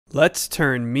Let's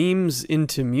turn memes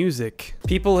into music.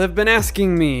 People have been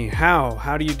asking me,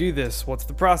 how do you do this? What's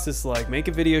the process like? Make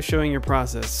a video showing your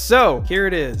process. So here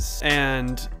it is.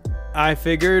 And I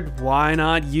figured why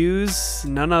not use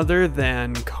none other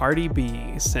than Cardi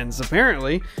B, since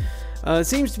apparently it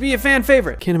seems to be a fan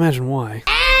favorite. Can't imagine why.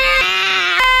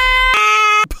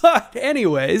 But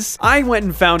anyways, I went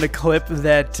and found a clip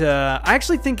that I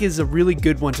actually think is a really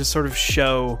good one to sort of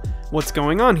show what's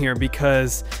going on here,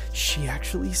 because she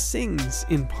actually sings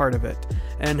in part of it.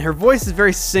 And her voice is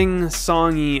very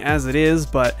sing-songy as it is,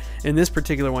 but in this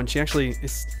particular one, she actually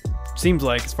seems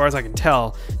like, as far as I can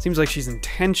tell, seems like she's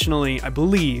intentionally, I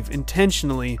believe,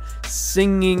 intentionally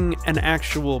singing an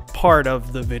actual part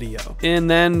of the video. And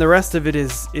then the rest of it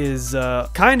is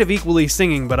kind of equally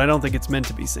singing, but I don't think it's meant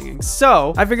to be singing.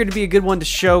 So I figured it'd be a good one to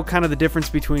show kind of the difference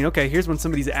between, okay, here's when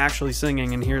somebody's actually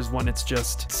singing, and here's when it's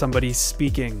just somebody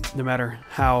speaking, no matter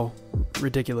how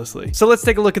ridiculously. So let's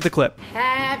take a look at the clip.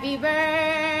 Happy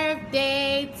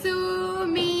birthday to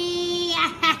me.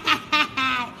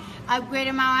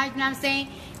 Upgraded my watch, you know what I'm saying?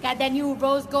 Got that new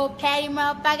rose gold patty,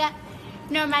 motherfucker.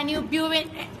 You know my new Buick.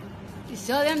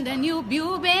 Show them the new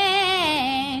Buick.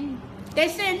 They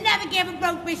should never give a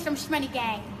broke bitch some shmoney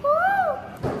gang.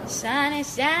 Woo! Shining,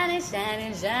 shining,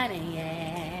 shining, shining,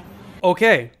 yeah.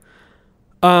 Okay.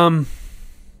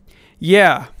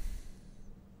 Yeah.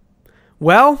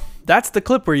 Well, that's the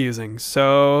clip we're using.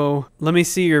 So let me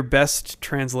see your best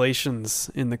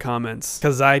translations in the comments,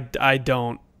 because I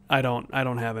don't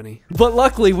have any. But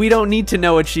luckily, we don't need to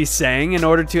know what she's saying in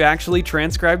order to actually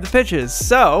transcribe the pitches.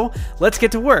 So let's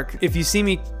get to work. If you see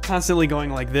me constantly going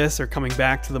like this or coming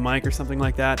back to the mic or something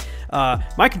like that,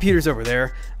 my computer's over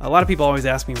there. A lot of people always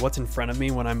ask me what's in front of me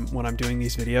when I'm doing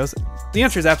these videos. The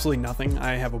answer is absolutely nothing.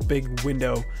 I have a big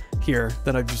window here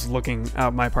that I'm just looking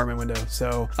out my apartment window.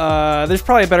 So there's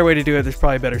probably a better way to do it. There's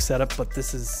probably a better setup, but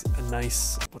this is a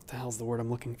nice, what the hell's the word I'm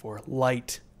looking for?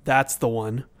 Light. That's the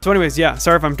one. So anyways, yeah,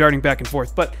 sorry if I'm darting back and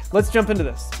forth, but let's jump into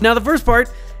this. Now the first part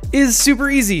is super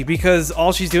easy because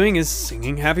all she's doing is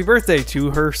singing happy birthday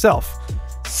to herself.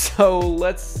 So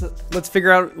let's figure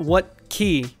out what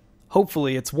key.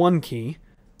 Hopefully it's one key.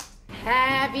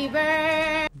 Happy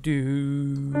birthday.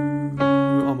 Do,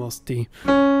 almost D.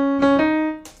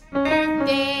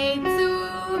 Birthday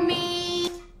to me.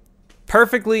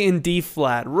 Perfectly in D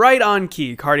flat, right on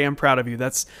key. Cardi, I'm proud of you.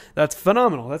 That's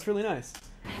phenomenal. That's really nice.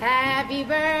 Happy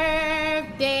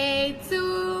birthday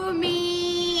to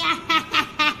me.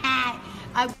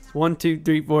 1, 2,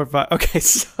 3, 4, 5. Okay,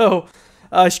 so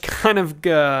she kind of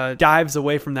dives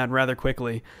away from that rather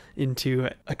quickly into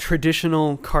a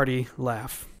traditional Cardi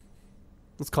laugh.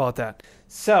 Let's call it that.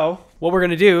 So what we're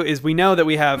going to do is, we know that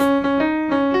we have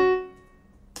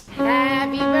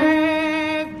Happy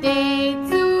birthday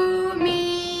to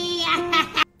me.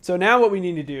 So now what we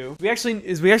need to do, we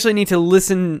actually need to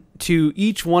listen to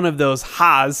each one of those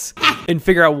ha's and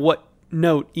figure out what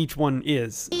note each one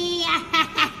is.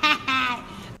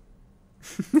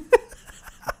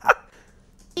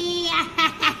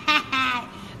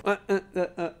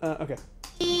 Okay.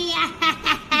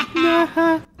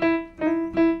 I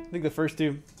think the first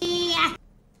two.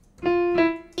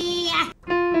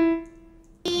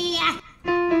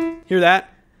 Hear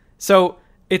that? So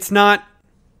it's not.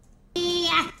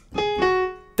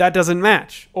 That doesn't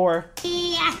match, or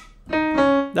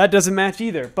that doesn't match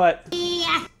either, but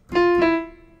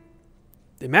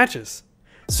it matches.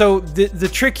 So the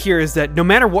trick here is that no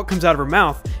matter what comes out of her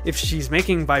mouth, if she's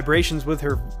making vibrations with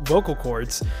her vocal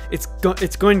cords, it's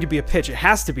going to be a pitch. It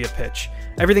has to be a pitch.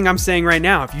 Everything I'm saying right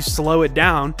now, if you slow it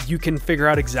down, you can figure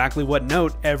out exactly what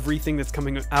note everything that's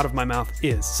coming out of my mouth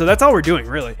is. So that's all we're doing,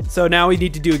 really. So now we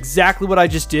need to do exactly what I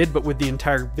just did, but with the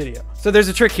entire video. So there's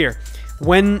a trick here.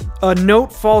 When a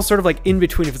note falls sort of like in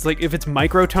between, if it's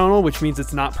microtonal, which means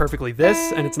it's not perfectly this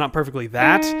and it's not perfectly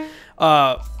that,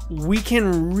 we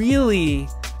can really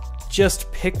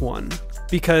just pick one,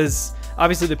 because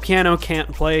obviously the piano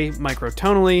can't play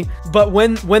microtonally. But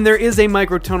when there is a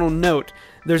microtonal note,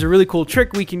 there's a really cool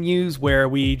trick we can use where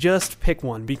we just pick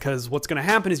one, because what's going to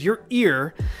happen is your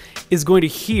ear is going to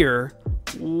hear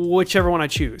whichever one I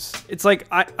choose. It's like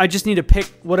I just need to pick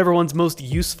whatever one's most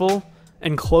useful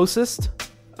and closest,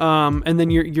 and then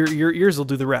your ears will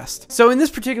do the rest. So in this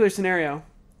particular scenario,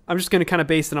 I'm just going to kind of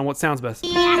base it on what sounds best.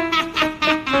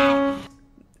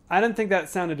 I didn't think that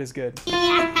sounded as good.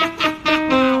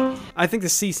 I think the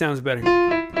C sounds better.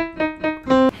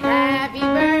 Happy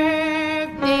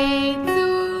birthday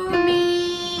to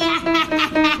me.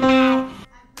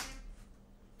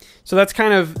 So that's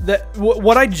kind of that.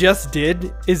 What I just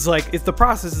did is like, the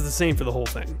process is the same for the whole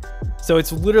thing. So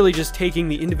it's literally just taking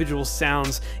the individual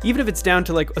sounds, even if it's down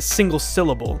to like a single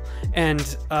syllable. And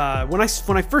when I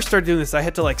first started doing this, I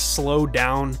had to like slow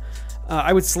down.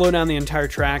 I would slow down the entire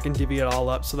track and divvy it all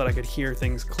up so that I could hear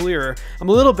things clearer. I'm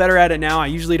a little better at it now. I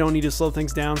usually don't need to slow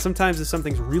things down. Sometimes if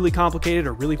something's really complicated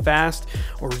or really fast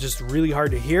or just really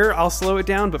hard to hear, I'll slow it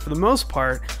down. But for the most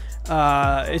part,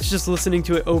 it's just listening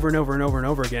to it over and over and over and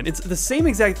over again. It's the same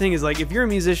exact thing as like if you're a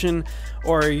musician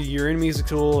or you're in music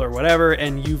school or whatever,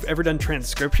 and you've ever done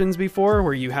transcriptions before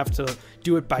where you have to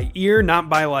do it by ear, not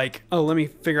by like, oh, let me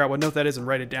figure out what note that is and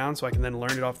write it down so I can then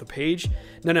learn it off the page.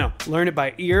 No, learn it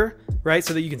by ear, right?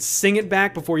 So that you can sing it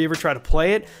back before you ever try to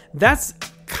play it. That's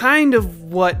kind of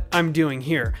what I'm doing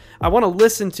here. I want to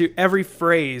listen to every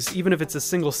phrase, even if it's a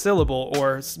single syllable,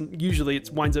 or usually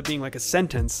it winds up being like a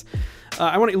sentence.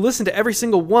 I want to listen to every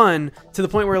single one to the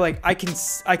point where like I can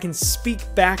speak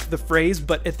back the phrase,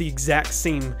 but at the exact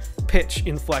same pitch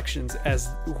inflections as,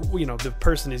 you know, the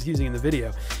person is using in the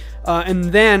video. And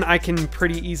then I can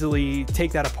pretty easily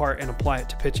take that apart and apply it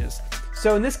to pitches.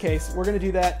 So in this case, we're going to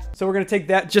do that. So we're going to take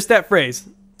that, just that phrase,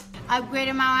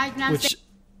 which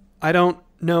I don't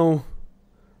know.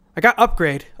 I got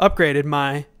upgraded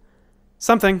my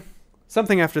something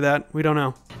after that. We don't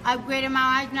know. Upgraded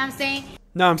my life, you know what I'm saying?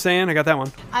 No, I'm saying I got that one.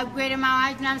 Upgraded my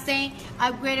life, you know what I'm saying?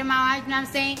 Upgraded my life, you know what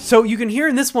I'm saying? So you can hear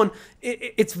in this one,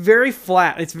 it's very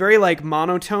flat. It's very like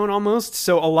monotone almost.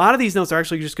 So a lot of these notes are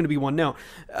actually just going to be one note.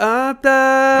 Oh,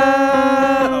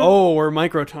 we're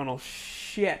microtonal.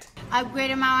 Shit.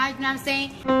 Upgraded my life, you know what I'm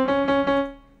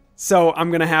saying? So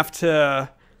I'm gonna have to.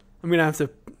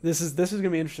 This is gonna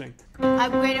be interesting.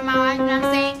 Upgraded my life, you know what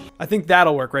I'm saying? I think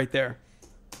that'll work right there.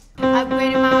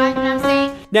 Upgraded my life, you know what I'm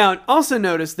saying? Now, also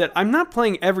notice that I'm not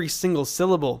playing every single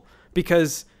syllable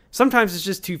because sometimes it's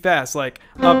just too fast. Like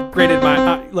upgraded my,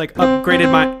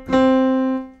 upgraded my.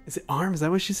 Is it arm? Is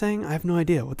that what she's saying? I have no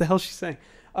idea. What the hell is she saying?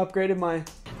 Upgraded my.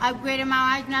 Upgraded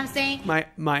my life, you know what I'm saying?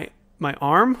 My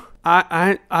arm?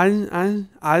 I.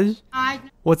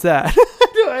 What's that?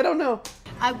 I don't know.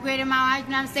 Upgraded my life,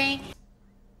 you know what I'm saying?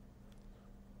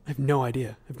 I have no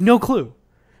idea. I have no clue.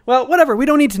 Well, whatever. We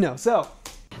don't need to know. So.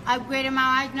 Upgraded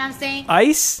my life, you know what I'm saying?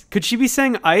 Ice? Could she be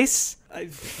saying ice? I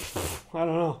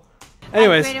don't know.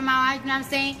 Anyways. Upgraded my life, you know what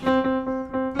I'm saying?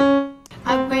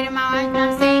 Upgraded my life, you know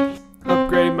what I'm saying?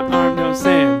 Upgraded my arm, no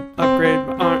saying. Upgraded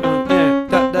my arm,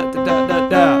 da da da da da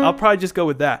da. I'll probably just go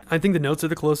with that. I think the notes are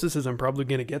the closest as I'm probably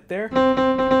gonna get there.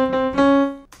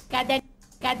 Got that,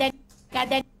 got that, got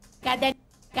that, got that,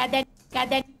 got that, got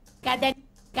that, got that,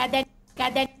 got that,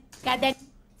 got that, got that.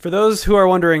 For those who are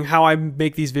wondering how I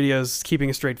make these videos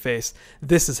keeping a straight face,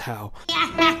 this is how.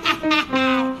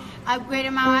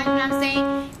 Upgraded my life, you know what I'm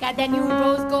saying? Got that new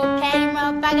rose gold patty,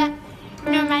 motherfucker.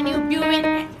 You know my new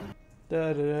Buick.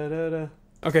 Da, da, da, da, da.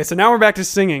 Okay, so now we're back to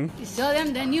singing. Show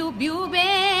them the new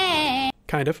Buick.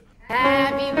 Kind of.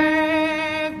 Happy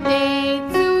birthday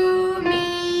to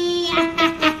me.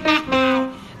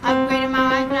 Upgraded my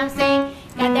life, you know what I'm saying?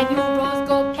 Got that new rose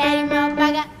gold patty,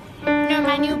 motherfucker. You know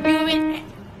my new Buick.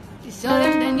 Show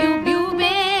them the new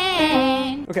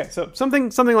Buick. Okay, so something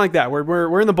like that.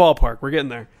 We're in the ballpark. We're getting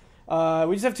there.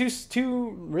 We just have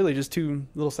two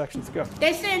little sections to go.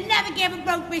 They should never give a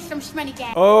broke bitch some money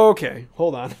gas. Okay,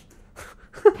 hold on.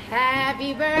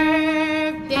 Happy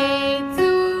birthday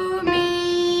to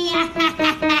me.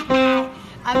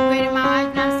 Upgraded my life,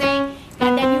 you know what I'm saying?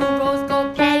 Got that new rose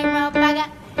gold patty, motherfucker.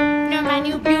 You know my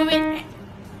new Buick.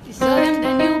 Show them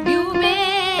the new Buick.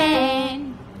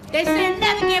 They should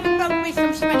never give a broke bitch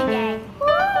some money gas.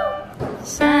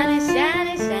 Shiny,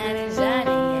 shiny, shiny,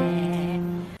 shiny,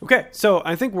 yeah. Okay, so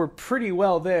I think we're pretty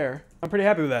well there. I'm pretty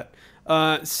happy with that.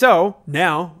 So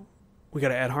now we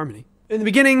gotta add harmony. In the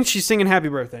beginning, she's singing Happy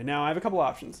Birthday. Now I have a couple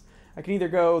options. I can either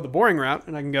go the boring route,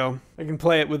 and I can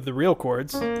play it with the real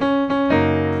chords.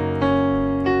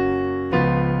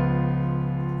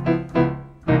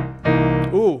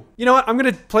 Ooh, you know what? I'm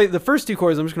gonna play the first two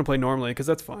chords. I'm just gonna play normally because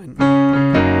that's fine.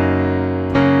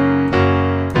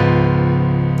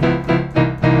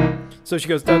 So she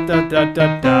goes da da da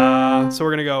da da. So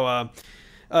we're gonna go.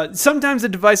 Sometimes the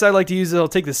device I like to use, it'll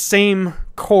take the same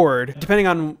chord depending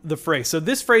on the phrase. So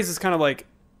this phrase is kind of like,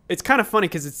 it's kind of funny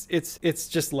because it's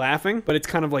just laughing, but it's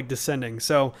kind of like descending.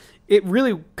 So it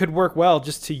really could work well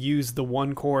just to use the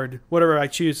one chord, whatever I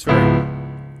choose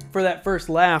for that first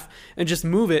laugh, and just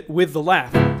move it with the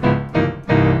laugh.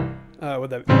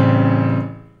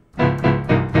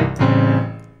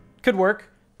 Could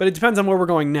work, but it depends on where we're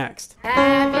going next.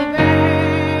 Happy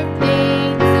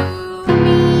birthday to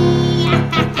me.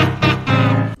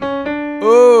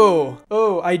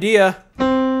 Oh, idea.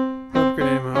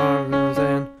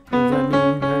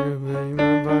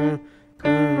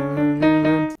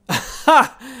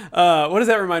 does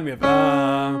that remind me of?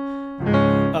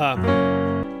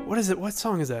 What is it? What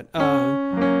song is that?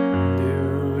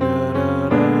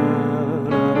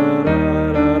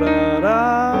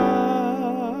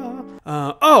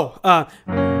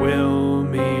 We'll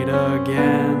meet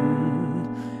again.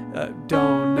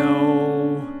 Don't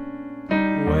know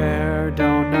where,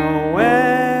 don't know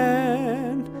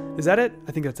when. Is that it?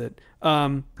 I think that's it.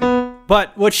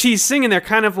 But what she's singing there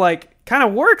kind of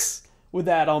works with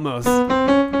that almost.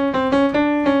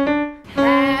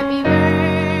 Happy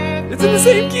birthday. It's in the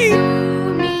same key. To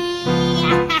me.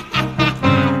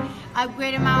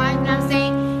 Upgraded my wife, and I'm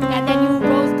saying, got that new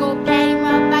rose gold patty,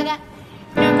 motherfucker.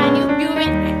 Know my new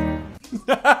Buick.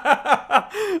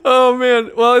 Oh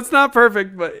man, well it's not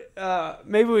perfect, but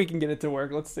maybe we can get it to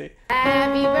work. Let's see.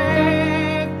 Happy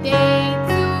birthday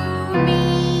to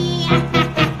me.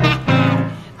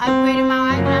 Upgraded my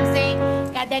wife, and I'm saying,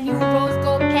 got that new rose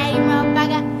gold patty,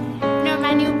 motherfucker. Know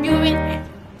my new Buick.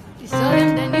 Show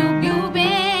them the new Buick.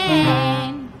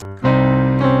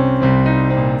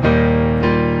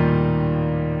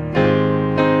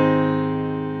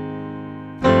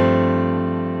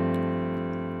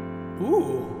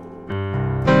 Ooh.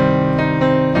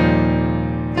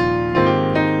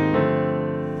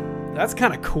 That's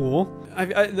kind of cool.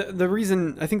 The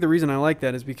reason I like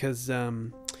that is because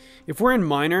if we're in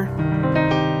minor,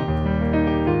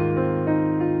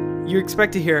 you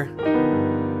expect to hear,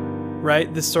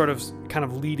 right, this sort of kind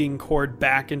of leading chord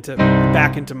back into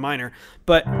minor,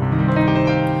 but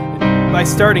by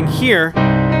starting here,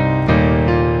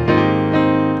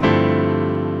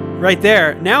 right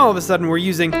there, now all of a sudden we're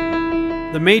using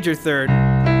the major third.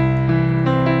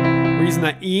 We're using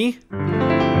that E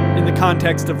in the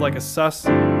context of like a sus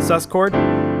chord.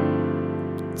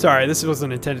 Sorry, this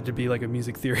wasn't intended to be like a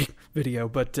music theory video,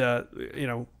 but you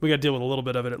know, we got to deal with a little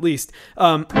bit of it at least.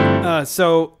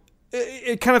 So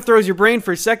it kind of throws your brain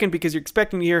for a second because you're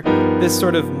expecting to hear this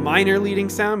sort of minor leading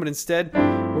sound, but instead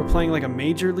we're playing like a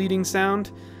major leading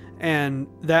sound, and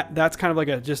that's kind of like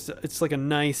it's like a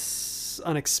nice,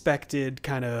 unexpected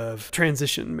kind of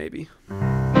transition, maybe.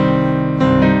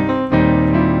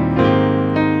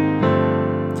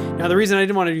 Now the reason I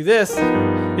didn't want to do this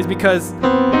is because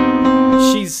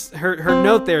her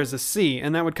note there is a C,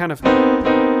 and that would kind of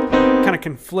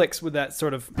conflicts with that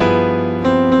sort of,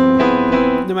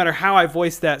 no matter how I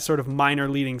voice that sort of minor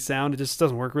leading sound, it just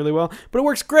doesn't work really well. But it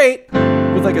works great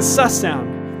with like a sus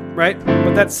sound, right?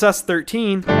 But that sus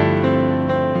 13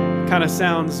 kind of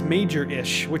sounds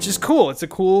major-ish, which is cool. It's a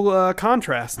cool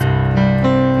contrast.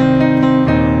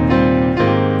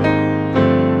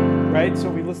 Right? So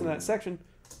if we listen to that section.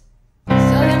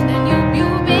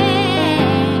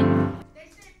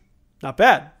 Not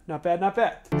bad. Not bad, not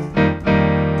bad.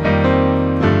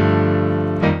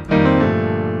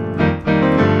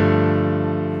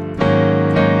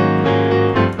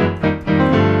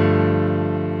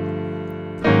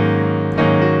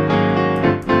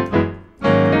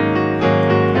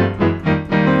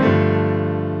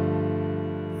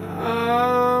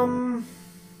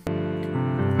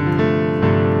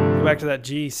 Go back to that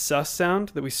G sus sound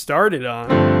that we started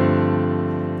on.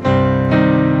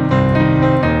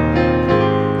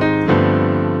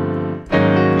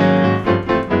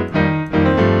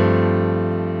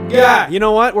 Yeah, you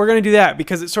know what? We're going to do that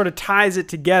because it sort of ties it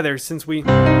together, since we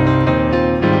were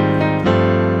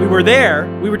there.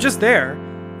 We were just there,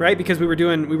 right? Because we were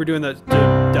doing the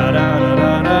da da da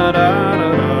da da da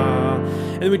da,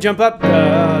 and then we jump up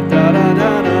da da da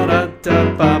da da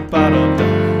da ba ba da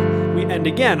da. We end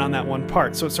again on that one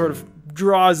part, so it sort of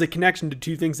draws a connection to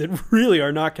two things that really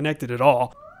are not connected at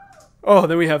all. Oh,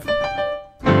 then we have.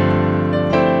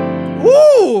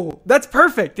 Ooh, that's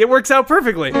perfect. It works out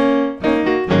perfectly.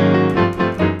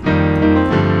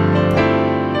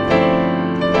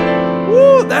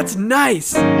 Ooh, that's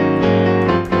nice.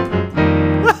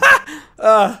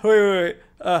 Wait.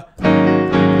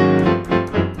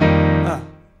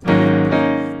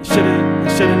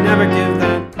 Shoulda never give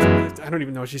that. I don't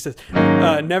even know what she says.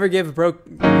 Never give a broke.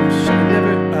 Shoulda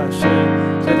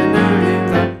never give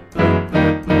that.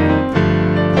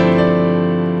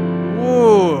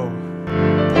 Whoa.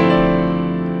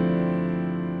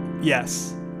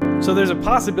 Yes. So there's a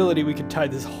possibility we could tie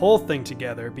this whole thing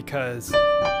together, because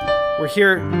we're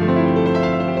here,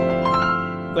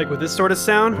 like with this sort of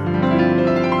sound.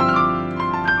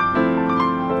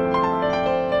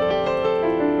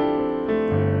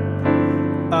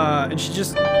 And she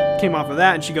just came off of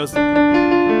that, and she goes,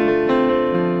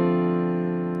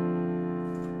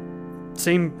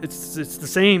 same, it's the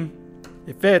same,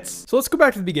 it fits. So let's go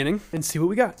back to the beginning and see what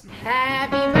we got.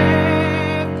 Happy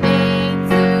birthday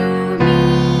to me.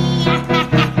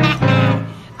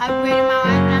 I pray to my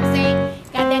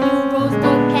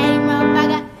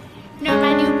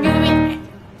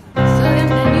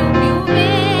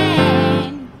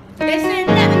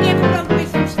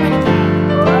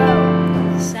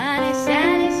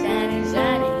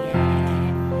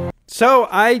So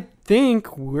I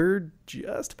think we're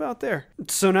just about there.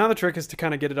 So now the trick is to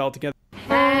kind of get it all together.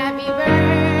 Happy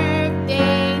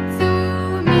birthday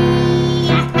to me.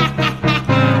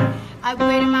 I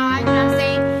put in my eyes when I'm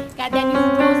saying, got that new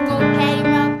rose gold patty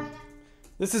milk.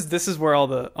 This is where all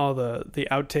the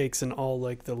outtakes and all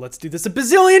like the let's do this a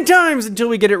bazillion times until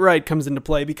we get it right comes into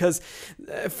play, because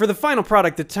for the final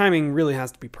product the timing really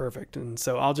has to be perfect. And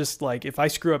so I'll just, like, if I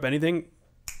screw up anything,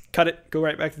 cut it, go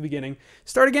right back to the beginning,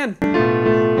 start again.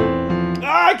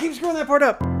 Ah, I keep screwing that part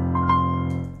up.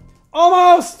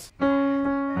 Almost.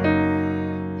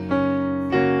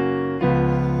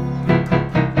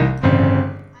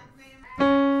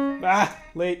 Ah,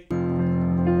 late.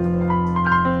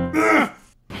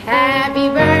 Happy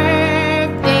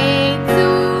birthday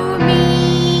to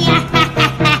me.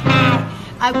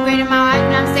 I put in my eyes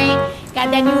when I'm saying,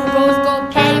 got that new rose gold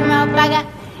patty milk. I got,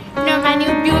 my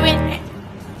new Buick.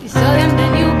 You saw them the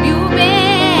new Buick.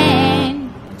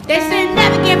 They said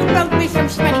never give a broke bitch some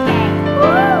shmoney gang. Woo!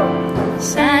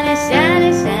 Shiny,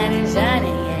 shiny, shiny,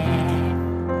 shiny, yeah.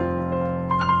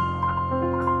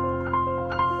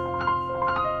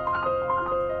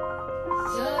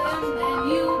 Show them the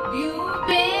new Buick.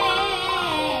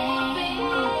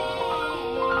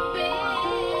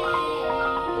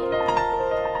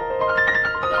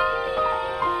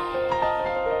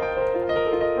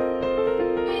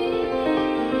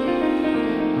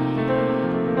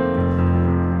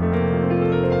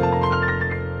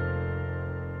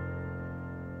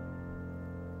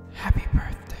 Happy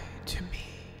birthday to me.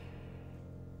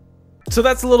 So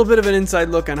that's a little bit of an inside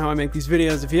look on how I make these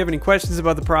videos. If you have any questions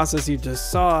about the process you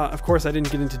just saw, of course I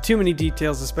didn't get into too many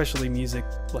details, especially music,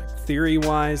 like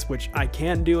theory-wise, which I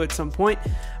can do at some point.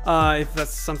 If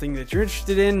that's something that you're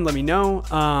interested in, let me know.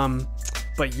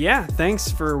 But yeah, thanks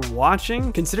for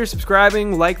watching. Consider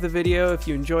subscribing, like the video if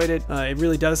you enjoyed it. It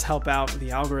really does help out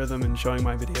the algorithm and showing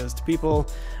my videos to people.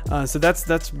 So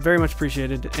that's very much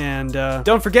appreciated. And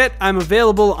don't forget, I'm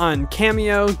available on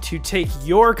Cameo to take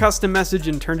your custom message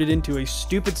and turn it into a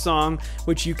stupid song,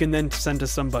 which you can then send to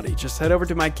somebody. Just head over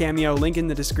to my Cameo, link in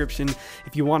the description.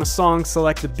 If you want a song,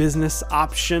 select the business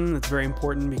option. That's very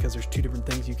important because there's two different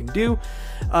things you can do.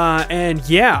 And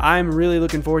yeah, I'm really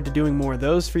looking forward to doing more of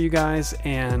those for you guys.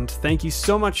 And thank you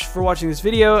so much for watching this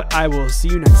video. I will see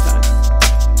you next time.